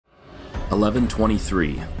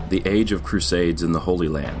1123, the age of Crusades in the Holy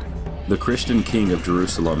Land. The Christian king of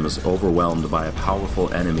Jerusalem is overwhelmed by a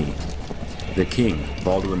powerful enemy. The king,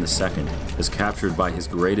 Baldwin II, is captured by his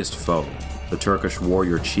greatest foe, the Turkish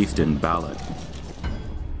warrior chieftain Balak.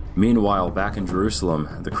 Meanwhile, back in Jerusalem,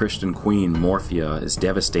 the Christian queen Morphia is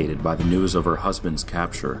devastated by the news of her husband's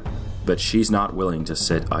capture, but she's not willing to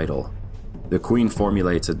sit idle. The queen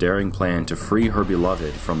formulates a daring plan to free her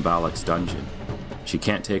beloved from Balak's dungeon. She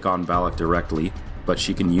can't take on Balak directly, but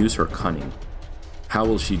she can use her cunning. How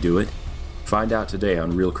will she do it? Find out today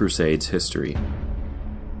on Real Crusades History.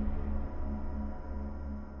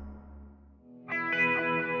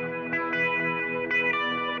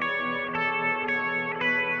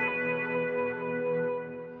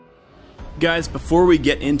 Guys, before we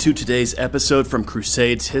get into today's episode from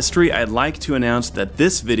Crusades History, I'd like to announce that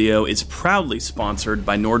this video is proudly sponsored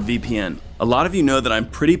by NordVPN. A lot of you know that I'm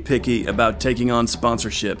pretty picky about taking on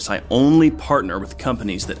sponsorships. I only partner with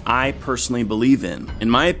companies that I personally believe in. In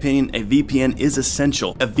my opinion, a VPN is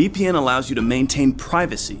essential. A VPN allows you to maintain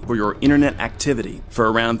privacy for your internet activity.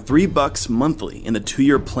 For around $3 monthly in the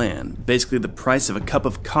 2-year plan, basically the price of a cup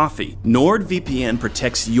of coffee, NordVPN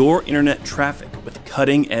protects your internet traffic with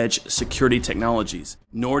cutting-edge security technologies.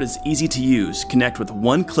 Nord is easy to use. Connect with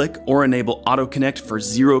one click or enable auto-connect for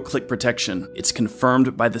 0-click protection. It's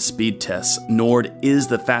confirmed by the speed tests. Nord is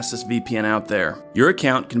the fastest VPN out there. Your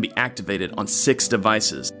account can be activated on 6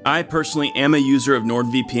 devices. I personally am a user of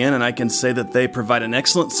NordVPN, and I can say that they provide an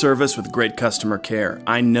excellent service with great customer care.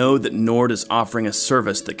 I know that Nord is offering a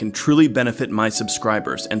service that can truly benefit my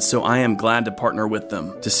subscribers, and so I am glad to partner with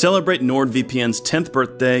them. To celebrate NordVPN's 10th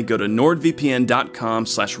birthday, go to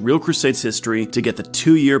nordvpn.com/realcrusadeshistory to get the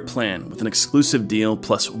 2-year plan with an exclusive deal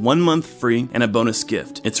plus 1 month free and a bonus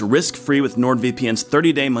gift. It's risk-free with NordVPN's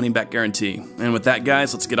 30-day money-back guarantee. And with that,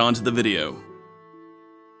 guys, let's get on to the video.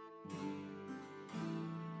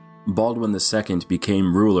 Baldwin II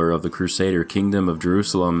became ruler of the Crusader kingdom of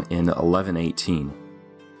Jerusalem in 1118.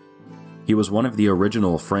 He was one of the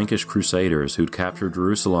original Frankish Crusaders who'd captured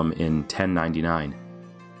Jerusalem in 1099.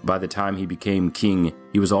 By the time he became king,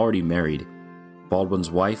 he was already married.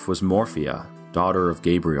 Baldwin's wife was Morphia, daughter of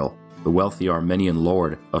Gabriel, the wealthy Armenian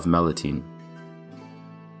lord of Melitene.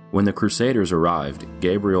 When the Crusaders arrived,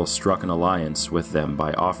 Gabriel struck an alliance with them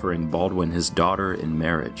by offering Baldwin his daughter in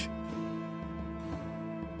marriage.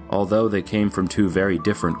 Although they came from 2 very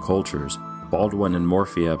different cultures, Baldwin and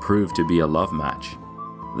Morphia proved to be a love match.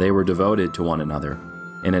 They were devoted to one another.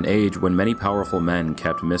 In an age when many powerful men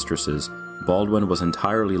kept mistresses, Baldwin was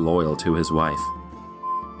entirely loyal to his wife.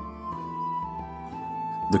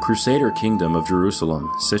 The Crusader kingdom of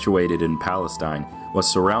Jerusalem, situated in Palestine, was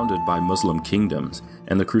surrounded by Muslim kingdoms,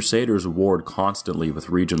 and the Crusaders warred constantly with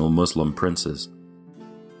regional Muslim princes.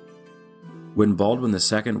 When Baldwin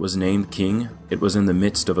II was named king, it was in the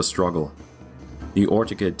midst of a struggle. The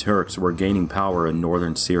Ortoqid Turks were gaining power in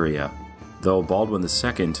northern Syria, though Baldwin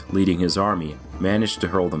II, leading his army, managed to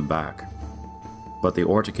hurl them back. But the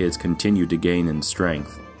Ortoqids continued to gain in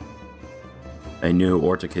strength. A new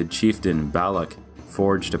Ortoqid chieftain, Balak,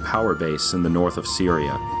 forged a power base in the north of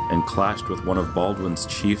Syria and clashed with one of Baldwin's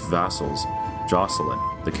chief vassals, Jocelyn,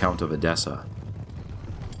 the Count of Edessa.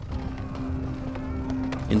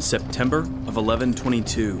 In September of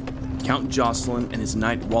 1122, Count Jocelyn and his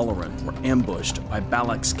knight Walaran were ambushed by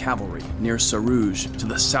Balak's cavalry near Saruj to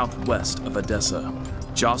the southwest of Edessa.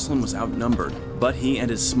 Jocelyn was outnumbered, but he and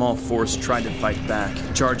his small force tried to fight back,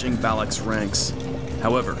 charging Balak's ranks.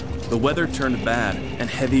 However, the weather turned bad, and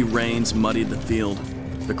heavy rains muddied the field.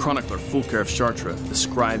 The chronicler Fulcher of Chartres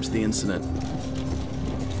describes the incident.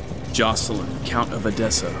 Jocelyn, Count of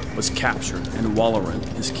Edessa, was captured, and Walaran,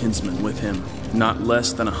 his kinsman, with him. Not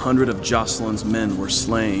less than 100 of Jocelyn's men were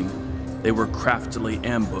slain. They were craftily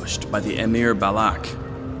ambushed by the emir Balak.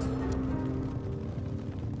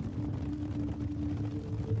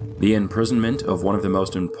 The imprisonment of one of the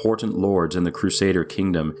most important lords in the Crusader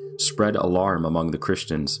kingdom spread alarm among the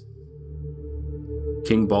Christians.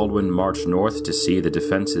 King Baldwin marched north to see the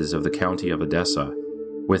defenses of the county of Edessa.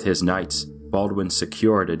 With his knights, Baldwin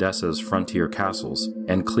secured Edessa's frontier castles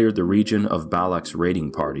and cleared the region of Balak's raiding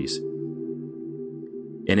parties.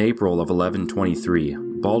 In April of 1123,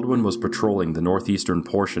 Baldwin was patrolling the northeastern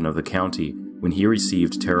portion of the county when he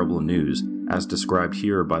received terrible news, as described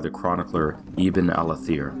here by the chronicler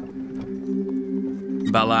al-Athir.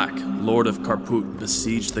 Balak, lord of Karput,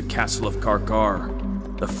 besieged the castle of Karkar.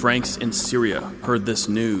 The Franks in Syria heard this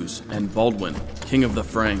news, and Baldwin, king of the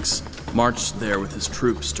Franks, marched there with his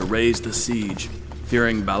troops to raise the siege,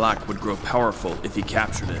 fearing Balak would grow powerful if he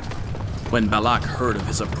captured it. When Balak heard of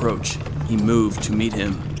his approach, he moved to meet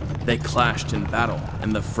him. They clashed in battle,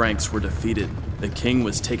 and the Franks were defeated. The king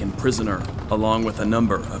was taken prisoner, along with a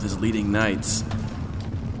number of his leading knights.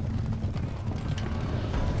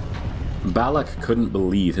 Balak couldn't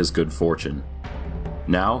believe his good fortune.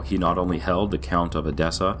 Now he not only held the Count of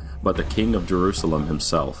Edessa, but the King of Jerusalem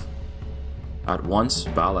himself. At once,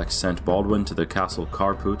 Balak sent Baldwin to the castle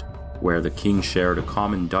Kharput, where the king shared a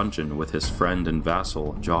common dungeon with his friend and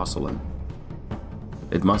vassal, Jocelyn.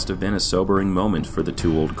 It must have been a sobering moment for the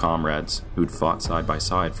two old comrades who'd fought side by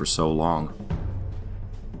side for so long.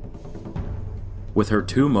 With her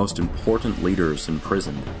two most important leaders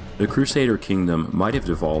imprisoned, the Crusader kingdom might have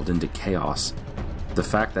devolved into chaos. The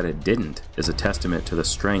fact that it didn't is a testament to the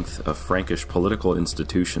strength of Frankish political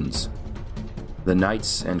institutions. The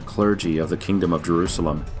knights and clergy of the Kingdom of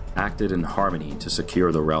Jerusalem acted in harmony to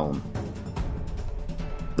secure the realm.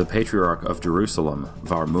 The Patriarch of Jerusalem,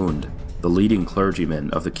 Warmund, the leading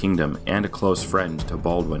clergyman of the kingdom and a close friend to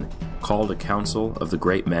Baldwin, called a council of the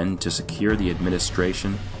great men to secure the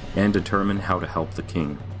administration and determine how to help the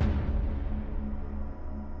king.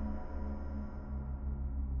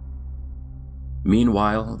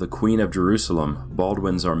 Meanwhile, the Queen of Jerusalem,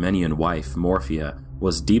 Baldwin's Armenian wife, Morphia,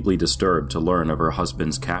 was deeply disturbed to learn of her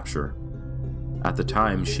husband's capture. At the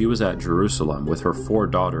time, she was at Jerusalem with her 4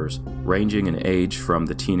 daughters, ranging in age from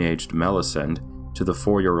the teenaged Melisende to the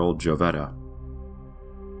 4-year-old Jovetta.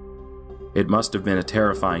 It must have been a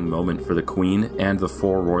terrifying moment for the queen and the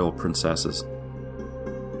 4 royal princesses.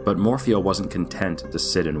 But Morphia wasn't content to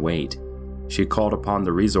sit and wait. She called upon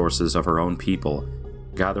the resources of her own people,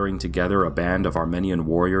 gathering together a band of Armenian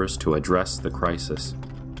warriors to address the crisis.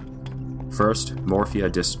 First,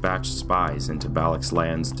 Morphia dispatched spies into Balak's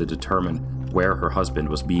lands to determine where her husband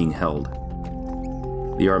was being held.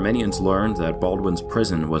 The Armenians learned that Baldwin's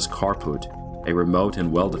prison was Kharput, a remote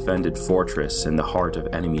and well-defended fortress in the heart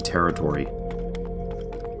of enemy territory.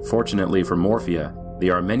 Fortunately for Morphia,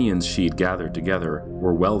 the Armenians she'd gathered together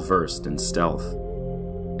were well-versed in stealth.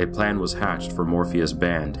 A plan was hatched for Morphia's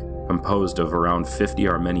band, composed of around 50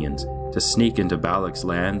 Armenians, to sneak into Balak's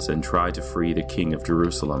lands and try to free the King of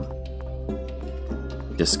Jerusalem.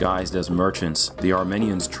 Disguised as merchants, the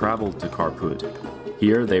Armenians traveled to Kharput.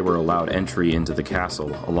 Here they were allowed entry into the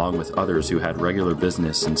castle, along with others who had regular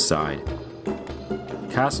business inside.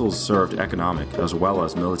 Castles served economic as well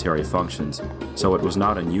as military functions, so it was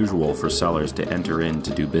not unusual for sellers to enter in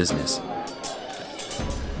to do business.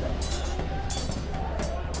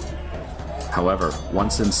 However,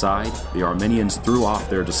 once inside, the Armenians threw off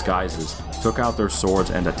their disguises, took out their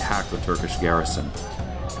swords, and attacked the Turkish garrison.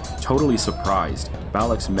 Totally surprised,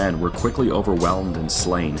 Balak's men were quickly overwhelmed and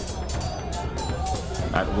slain.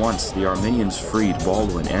 At once, the Armenians freed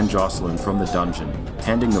Baldwin and Jocelyn from the dungeon,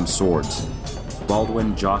 handing them swords.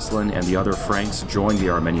 Baldwin, Jocelyn, and the other Franks joined the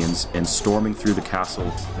Armenians in storming through the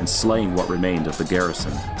castle and slaying what remained of the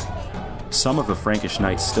garrison. Some of the Frankish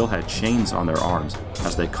knights still had chains on their arms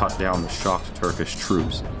as they cut down the shocked Turkish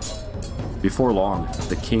troops. Before long,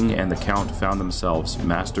 the king and the count found themselves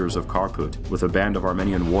masters of Kharput, with a band of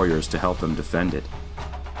Armenian warriors to help them defend it.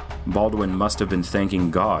 Baldwin must have been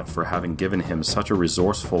thanking God for having given him such a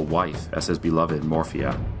resourceful wife as his beloved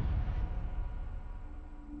Morphia.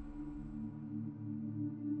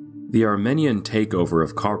 The Armenian takeover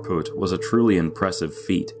of Kharput was a truly impressive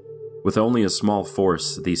feat. With only a small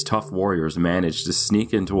force, these tough warriors managed to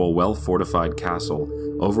sneak into a well-fortified castle,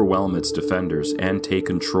 overwhelm its defenders, and take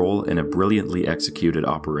control in a brilliantly executed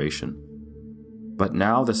operation. But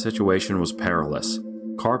now the situation was perilous.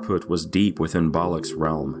 Kharput was deep within Balak's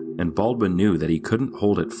realm, and Baldwin knew that he couldn't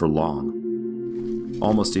hold it for long.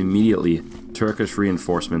 Almost immediately, Turkish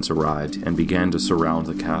reinforcements arrived and began to surround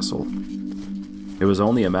the castle. It was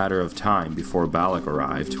only a matter of time before Balak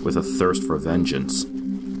arrived with a thirst for vengeance.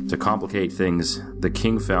 To complicate things, the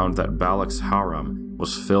king found that Balak's harem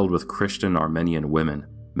was filled with Christian Armenian women,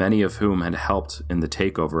 many of whom had helped in the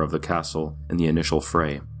takeover of the castle in the initial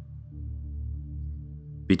fray.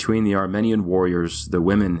 Between the Armenian warriors, the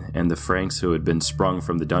women, and the Franks who had been sprung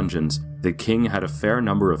from the dungeons, the king had a fair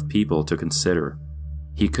number of people to consider.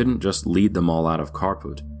 He couldn't just lead them all out of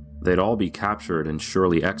Kharput. They'd all be captured and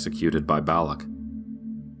surely executed by Balak.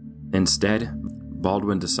 Instead,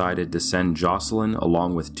 Baldwin decided to send Jocelyn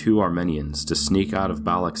along with 2 Armenians to sneak out of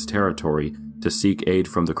Balak's territory to seek aid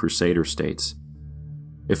from the Crusader states.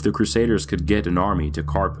 If the Crusaders could get an army to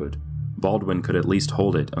Kharput, Baldwin could at least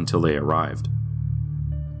hold it until they arrived.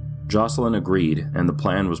 Jocelyn agreed, and the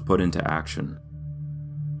plan was put into action.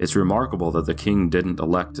 It's remarkable that the king didn't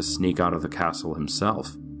elect to sneak out of the castle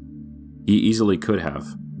himself. He easily could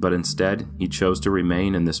have, but instead he chose to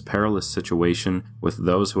remain in this perilous situation with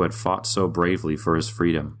those who had fought so bravely for his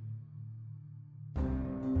freedom.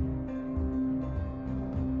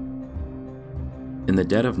 In the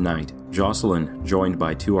dead of night, Jocelyn, joined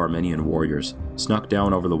by 2 Armenian warriors, snuck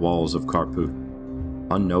down over the walls of Kharput.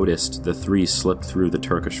 Unnoticed, the 3 slipped through the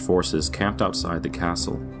Turkish forces camped outside the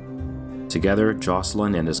castle. Together,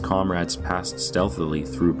 Jocelyn and his comrades passed stealthily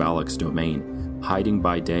through Balak's domain, hiding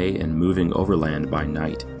by day and moving overland by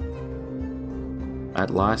night.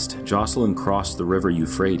 At last, Jocelyn crossed the river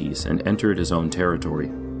Euphrates and entered his own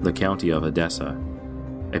territory, the county of Edessa.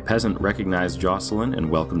 A peasant recognized Jocelyn and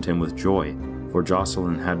welcomed him with joy, for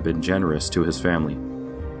Jocelyn had been generous to his family.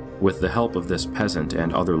 With the help of this peasant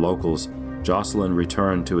and other locals, Jocelyn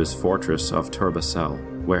returned to his fortress of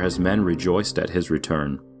Turbasel, where his men rejoiced at his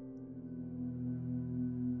return.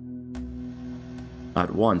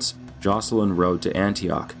 At once, Jocelyn rode to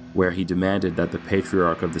Antioch, where he demanded that the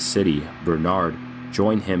patriarch of the city, Bernard,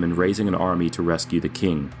 join him in raising an army to rescue the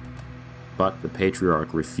king. But the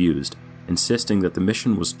patriarch refused, insisting that the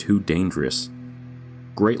mission was too dangerous.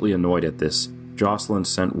 Greatly annoyed at this, Jocelyn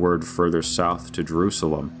sent word further south to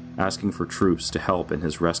Jerusalem, asking for troops to help in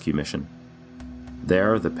his rescue mission.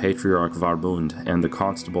 There, the patriarch Varbund and the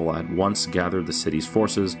constable at once gathered the city's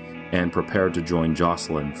forces and prepared to join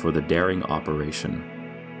Jocelyn for the daring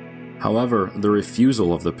operation. However, the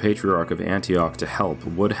refusal of the patriarch of Antioch to help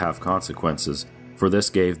would have consequences, for this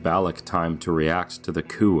gave Balak time to react to the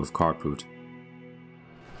coup of Kharput.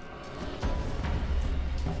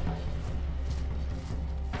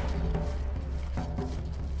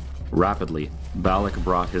 Rapidly, Balak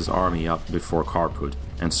brought his army up before Kharput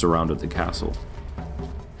and surrounded the castle.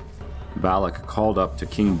 Balak called up to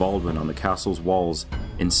King Baldwin on the castle's walls,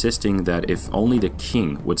 insisting that if only the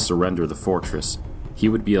king would surrender the fortress, he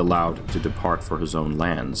would be allowed to depart for his own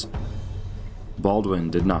lands. Baldwin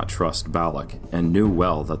did not trust Balak and knew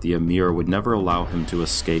well that the emir would never allow him to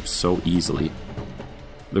escape so easily.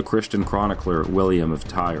 The Christian chronicler William of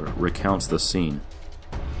Tyre recounts the scene.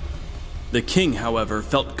 The king, however,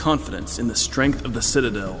 felt confidence in the strength of the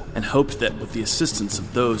citadel and hoped that with the assistance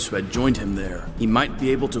of those who had joined him there, he might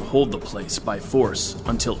be able to hold the place by force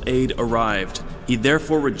until aid arrived. He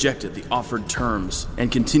therefore rejected the offered terms and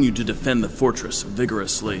continued to defend the fortress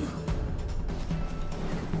vigorously.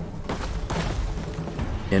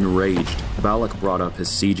 Enraged, Balak brought up his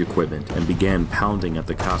siege equipment and began pounding at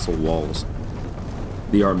the castle walls.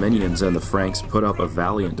 The Armenians and the Franks put up a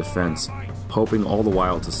valiant defense, hoping all the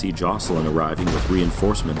while to see Jocelyn arriving with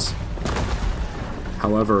reinforcements.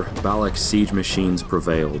 However, Balak's siege machines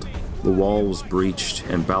prevailed. The wall was breached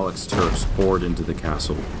and Balak's Turks poured into the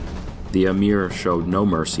castle. The emir showed no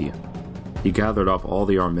mercy. He gathered up all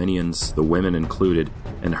the Armenians, the women included,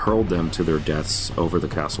 and hurled them to their deaths over the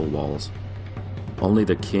castle walls. Only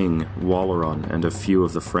the king, Waleran, and a few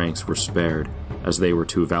of the Franks were spared, as they were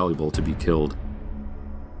too valuable to be killed.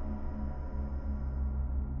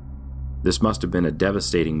 This must have been a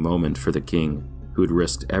devastating moment for the king, who'd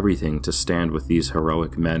risked everything to stand with these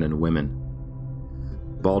heroic men and women.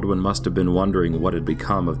 Baldwin must have been wondering what had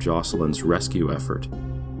become of Jocelyn's rescue effort.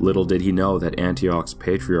 Little did he know that Antioch's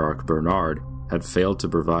patriarch Bernard had failed to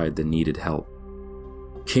provide the needed help.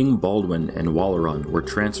 King Baldwin and Waleran were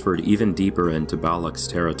transferred even deeper into Balak's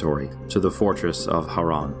territory, to the fortress of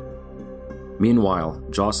Haran. Meanwhile,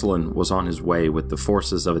 Jocelyn was on his way with the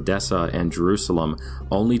forces of Edessa and Jerusalem,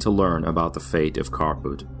 only to learn about the fate of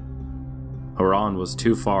Kharput. Haran was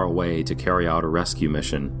too far away to carry out a rescue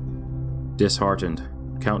mission. Disheartened,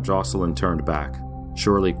 Count Jocelyn turned back,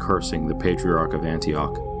 surely cursing the Patriarch of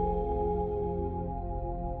Antioch.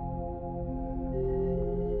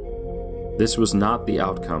 This was not the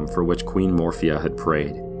outcome for which Queen Morphia had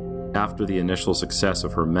prayed. After the initial success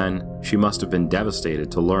of her men, she must have been devastated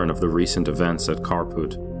to learn of the recent events at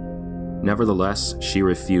Kharput. Nevertheless, she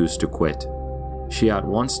refused to quit. She at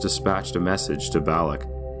once dispatched a message to Balak,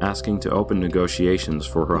 asking to open negotiations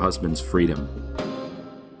for her husband's freedom.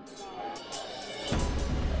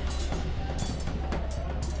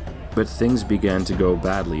 But things began to go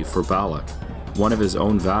badly for Balak. One of his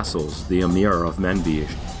own vassals, the emir of Menbij,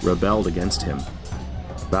 rebelled against him.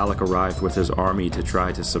 Balak arrived with his army to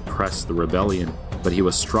try to suppress the rebellion, but he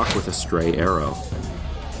was struck with a stray arrow.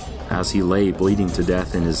 As he lay bleeding to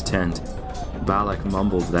death in his tent, Balak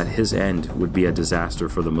mumbled that his end would be a disaster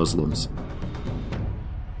for the Muslims.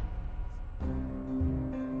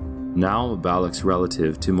 Now Balak's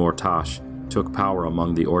relative Timur-Tash took power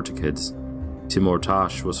among the Ortoqids.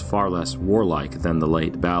 Timur-Tash was far less warlike than the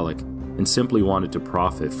late Balak and simply wanted to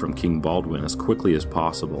profit from King Baldwin as quickly as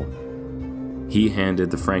possible. He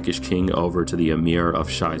handed the Frankish king over to the emir of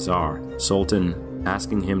Shaizar, Sultan,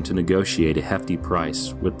 asking him to negotiate a hefty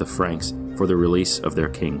price with the Franks for the release of their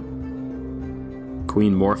king.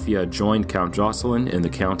 Queen Morphia joined Count Jocelyn in the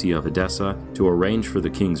county of Edessa to arrange for the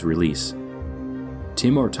king's release.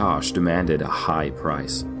 Timur-Tash demanded a high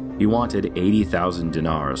price. He wanted 80,000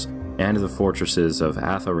 dinars and the fortresses of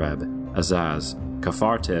Athareb, Azaz,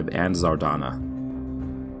 Kafartib, and Zardana.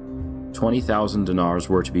 20,000 dinars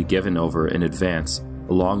were to be given over in advance,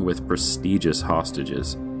 along with prestigious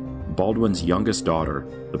hostages: Baldwin's youngest daughter,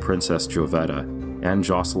 the Princess Jovetta, and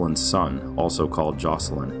Jocelyn's son, also called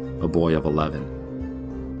Jocelyn, a boy of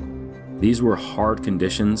 11. These were hard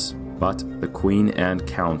conditions, but the Queen and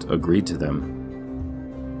Count agreed to them.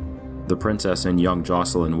 The princess and young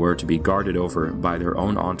Jocelyn were to be guarded over by their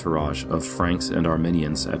own entourage of Franks and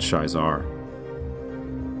Armenians at Shaizar.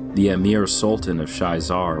 The Emir Sultan of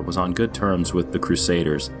Shaizar was on good terms with the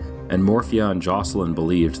Crusaders, and Morphia and Jocelyn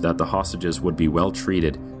believed that the hostages would be well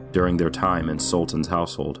treated during their time in Sultan's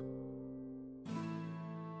household.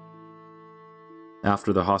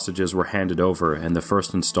 After the hostages were handed over and the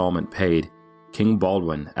first installment paid, King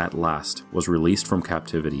Baldwin, at last, was released from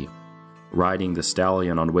captivity. Riding the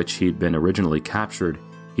stallion on which he'd been originally captured,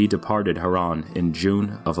 he departed Haran in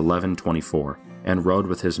June of 1124 and rode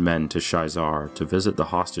with his men to Shaizar to visit the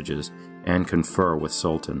hostages and confer with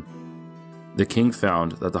Sultan. The king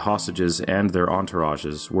found that the hostages and their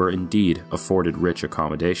entourages were indeed afforded rich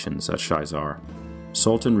accommodations at Shaizar.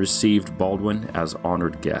 Sultan received Baldwin as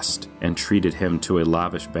honored guest and treated him to a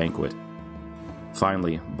lavish banquet.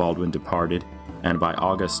 Finally, Baldwin departed, and by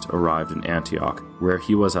August arrived in Antioch, where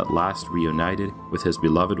he was at last reunited with his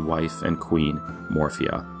beloved wife and queen,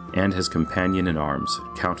 Morphia, and his companion in arms,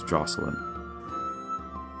 Count Jocelyn.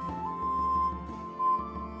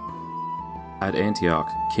 At Antioch,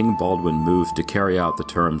 King Baldwin moved to carry out the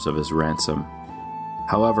terms of his ransom.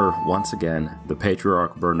 However, once again, the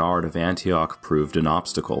Patriarch Bernard of Antioch proved an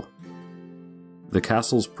obstacle. The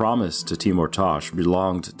castle's promise to Timur-Tash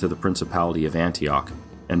belonged to the Principality of Antioch,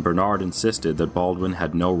 and Bernard insisted that Baldwin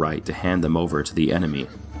had no right to hand them over to the enemy.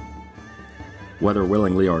 Whether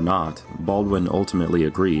willingly or not, Baldwin ultimately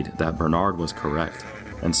agreed that Bernard was correct,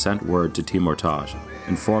 and sent word to Timur-Tash,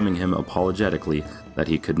 informing him apologetically that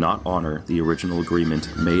he could not honor the original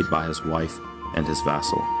agreement made by his wife and his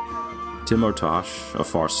vassal. Timur-Tash, a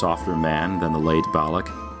far softer man than the late Balak,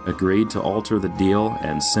 agreed to alter the deal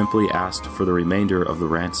and simply asked for the remainder of the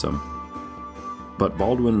ransom. But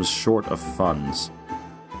Baldwin was short of funds.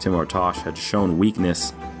 Timur-Tash had shown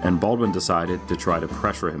weakness, and Baldwin decided to try to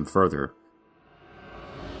pressure him further.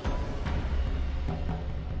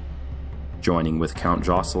 Joining with Count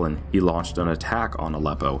Jocelyn, he launched an attack on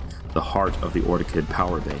Aleppo, the heart of the Ortoqid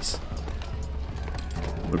power base.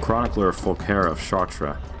 The chronicler Fulcher of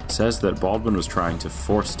Chartres says that Baldwin was trying to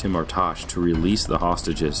force Timur-Tash to release the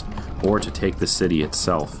hostages or to take the city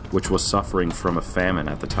itself, which was suffering from a famine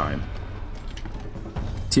at the time.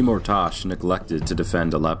 Timur-Tash neglected to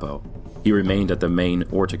defend Aleppo. He remained at the main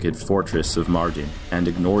Ortoqid fortress of Mardin and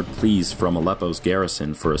ignored pleas from Aleppo's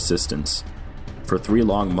garrison for assistance. For 3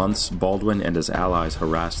 long months, Baldwin and his allies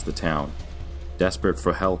harassed the town. Desperate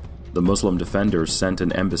for help, the Muslim defenders sent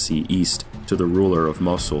an embassy east to the ruler of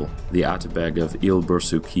Mosul, the Atabeg of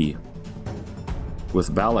il-bursuqi.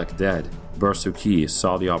 With Balak dead, Bursuqi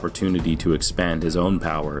saw the opportunity to expand his own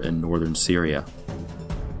power in northern Syria.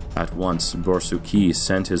 At once, Bursuqi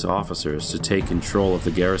sent his officers to take control of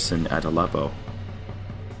the garrison at Aleppo.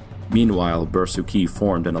 Meanwhile, Bursuqi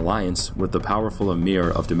formed an alliance with the powerful emir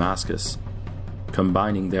of Damascus.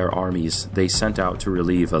 Combining their armies, they sent out to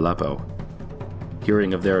relieve Aleppo.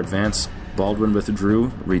 Hearing of their advance, Baldwin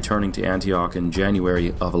withdrew, returning to Antioch in January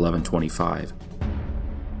of 1125.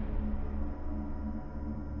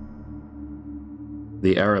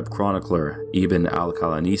 The Arab chronicler Ibn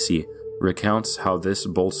al-Qalanisi recounts how this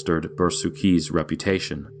bolstered Bursuqi's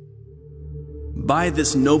reputation. By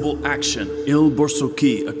this noble action,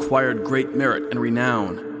 il-bursuqi acquired great merit and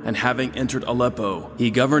renown, and having entered Aleppo, he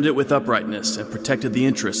governed it with uprightness and protected the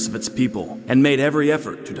interests of its people, and made every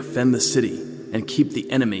effort to defend the city and keep the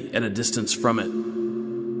enemy at a distance from it.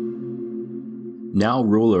 Now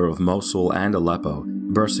ruler of Mosul and Aleppo,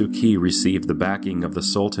 Bursuqi received the backing of the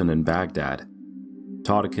Sultan in Baghdad.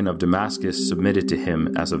 Ortoqid of Damascus submitted to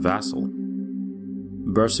him as a vassal.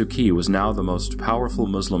 Bursuqi was now the most powerful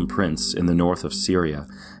Muslim prince in the north of Syria,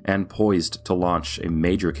 and poised to launch a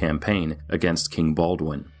major campaign against King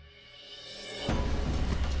Baldwin.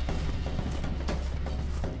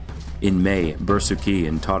 In May, Bursuqi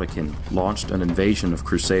and Ortoqid launched an invasion of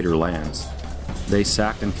Crusader lands. They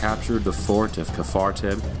sacked and captured the fort of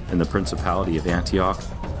Kafartib in the Principality of Antioch,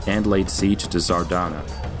 and laid siege to Zardana.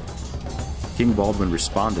 King Baldwin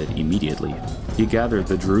responded immediately. He gathered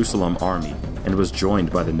the Jerusalem army and was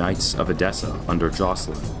joined by the Knights of Edessa under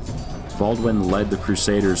Jocelyn. Baldwin led the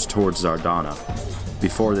Crusaders towards Zardana.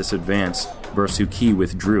 Before this advance, il-bursuqi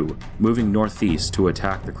withdrew, moving northeast to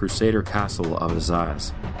attack the Crusader castle of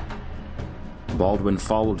Azaz. Baldwin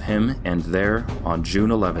followed him, and there, on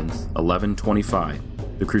June 11,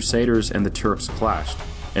 1125, the Crusaders and the Turks clashed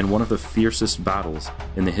in one of the fiercest battles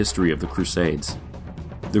in the history of the Crusades.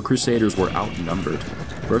 The Crusaders were outnumbered.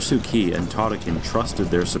 Bursuqi and Ortoqid trusted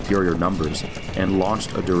their superior numbers and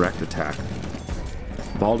launched a direct attack.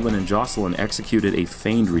 Baldwin and Jocelyn executed a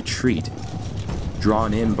feigned retreat.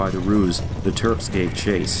 Drawn in by the ruse, the Turks gave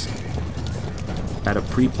chase. At a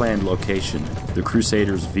pre-planned location, the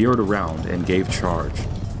Crusaders veered around and gave charge.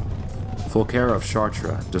 Fulcher of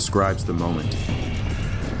Chartres describes the moment.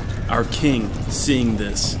 Our king, seeing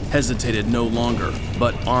this, hesitated no longer,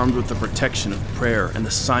 but armed with the protection of prayer and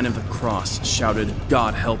the sign of the cross, shouted,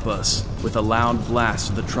 "God help us!" With a loud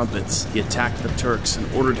blast of the trumpets, he attacked the Turks and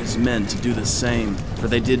ordered his men to do the same, for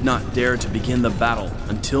they did not dare to begin the battle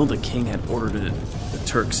until the king had ordered it. The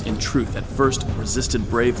Turks, in truth, at first resisted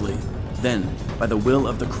bravely. Then, by the will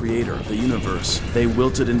of the Creator of the universe, they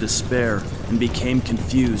wilted in despair and became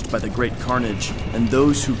confused by the great carnage, and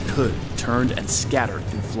those who could turned and scattered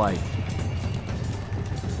in flight.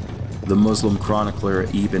 The Muslim chronicler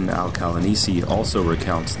Ibn al-Qalanisi also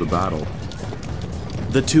recounts the battle.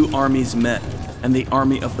 The two armies met, and the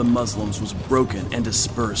army of the Muslims was broken and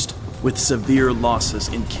dispersed, with severe losses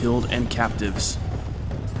in killed and captives.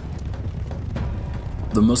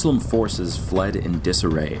 The Muslim forces fled in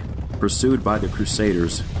disarray, pursued by the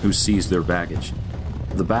Crusaders, who seized their baggage.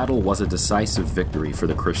 The battle was a decisive victory for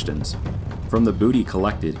the Christians. From the booty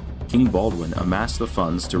collected, King Baldwin amassed the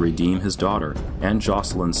funds to redeem his daughter and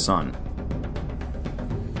Jocelyn's son.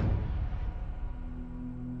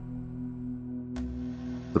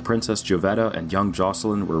 The Princess Jovetta and young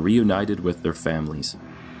Jocelyn were reunited with their families.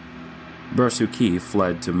 Bursuqi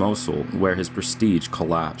fled to Mosul, where his prestige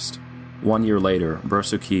collapsed. 1 year later,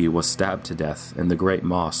 Bursuqi was stabbed to death in the Great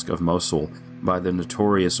Mosque of Mosul by the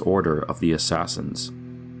notorious Order of the Assassins.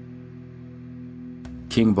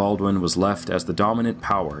 King Baldwin was left as the dominant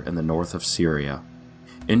power in the north of Syria.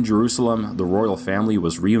 In Jerusalem, the royal family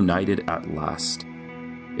was reunited at last.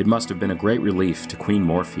 It must have been a great relief to Queen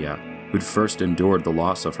Morphia, who'd first endured the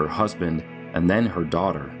loss of her husband and then her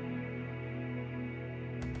daughter.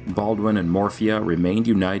 Baldwin and Morphia remained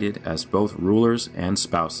united as both rulers and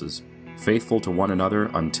spouses, faithful to one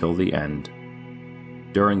another until the end.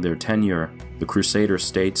 During their tenure, the Crusader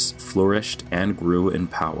states flourished and grew in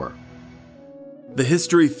power. The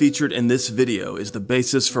history featured in this video is the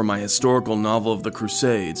basis for my historical novel of the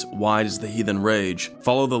Crusades, Wide as the Heathen Rage.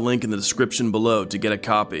 Follow the link in the description below to get a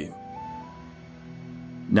copy.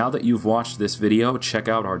 Now that you've watched this video, check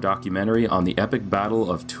out our documentary on the epic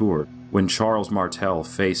Battle of Tours, when Charles Martel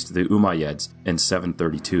faced the Umayyads in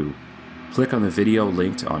 732. Click on the video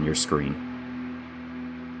linked on your screen.